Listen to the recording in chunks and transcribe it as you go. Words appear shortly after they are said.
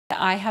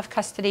I have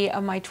custody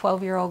of my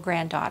 12-year-old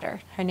granddaughter.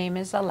 Her name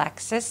is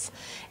Alexis,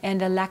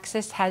 and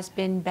Alexis has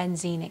been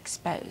benzene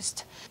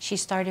exposed. She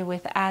started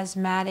with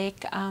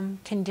asthmatic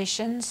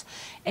conditions,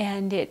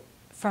 and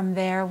from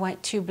there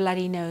went to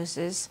bloody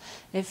noses.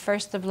 At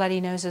first the bloody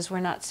noses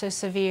were not so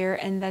severe,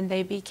 and then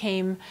they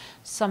became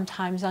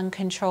sometimes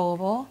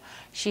uncontrollable.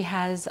 She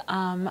has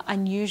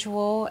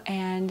unusual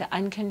and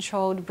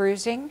uncontrolled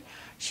bruising.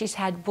 She's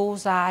had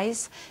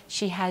bullseyes.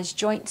 She has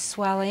joint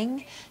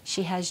swelling.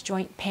 She has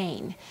joint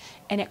pain.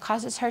 And it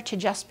causes her to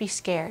just be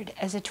scared.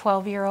 As a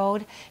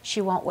 12-year-old, she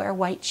won't wear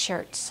white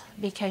shirts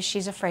because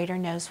she's afraid her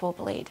nose will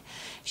bleed.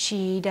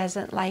 She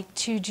doesn't like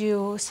to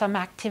do some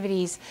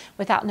activities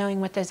without knowing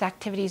what those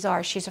activities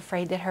are. She's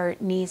afraid that her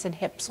knees and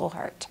hips will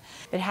hurt.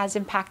 It has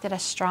impacted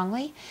us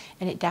strongly,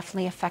 and it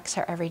definitely affects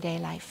her everyday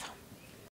life.